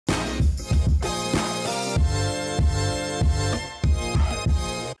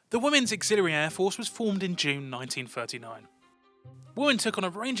Women's Auxillary Air Force was formed in June 1939. Women took on a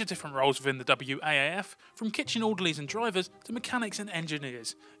range of different roles within the WAAF, from kitchen orderlies and drivers to mechanics and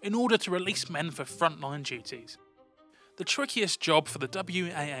engineers, in order to release men for frontline duties. The trickiest job for the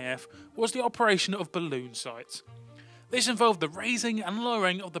WAAF was the operation of balloon sights. This involved the raising and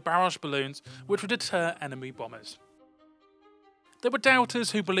lowering of the barrage balloons, which would deter enemy bombers. There were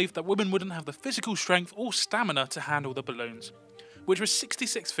doubters who believed that women wouldn't have the physical strength or stamina to handle the balloons, which were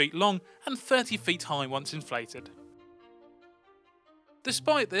 66 feet long and 30 feet high once inflated.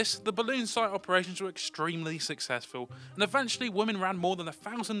 Despite this, the balloon sight operations were extremely successful, and eventually women ran more than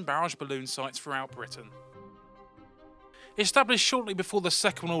 1,000 barrage balloon sites throughout Britain. Established shortly before the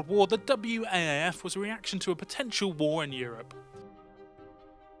Second World War, the WAAF was a reaction to a potential war in Europe.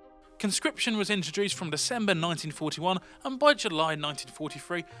 Conscription was introduced from December 1941, and by July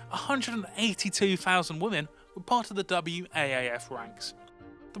 1943, 182,000 women were part of the WAAF ranks.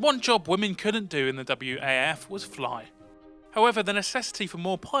 The one job women couldn't do in the WAAF was fly. However, the necessity for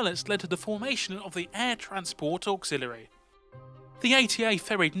more pilots led to the formation of the Air Transport Auxillary. The ATA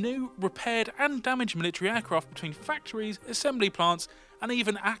ferried new, repaired and damaged military aircraft between factories, assembly plants and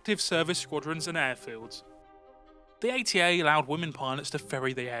even active service squadrons and airfields. The ATA allowed women pilots to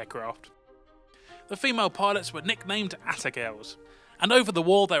ferry the aircraft. The female pilots were nicknamed Attagirls, and over the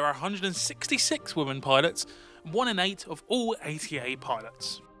war there are 166 women pilots, 1 in 8 of all ATA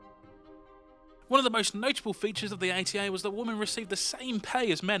pilots. One of the most notable features of the ATA was that women received the same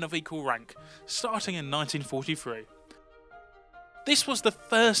pay as men of equal rank, starting in 1943. This was the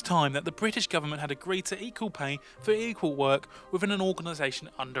first time that the British government had agreed to equal pay for equal work within an organisation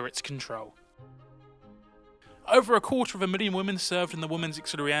under its control. Over 250,000 women served in the Women's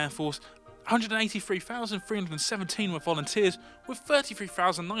Auxiliary Air Force. 183,317 were volunteers, with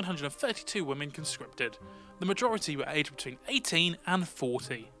 33,932 women conscripted. The majority were aged between 18 and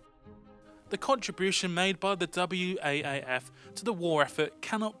 40. The contribution made by the WAAF to the war effort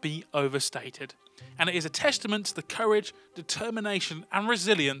cannot be overstated, and it is a testament to the courage, determination and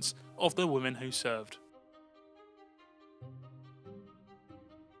resilience of the women who served.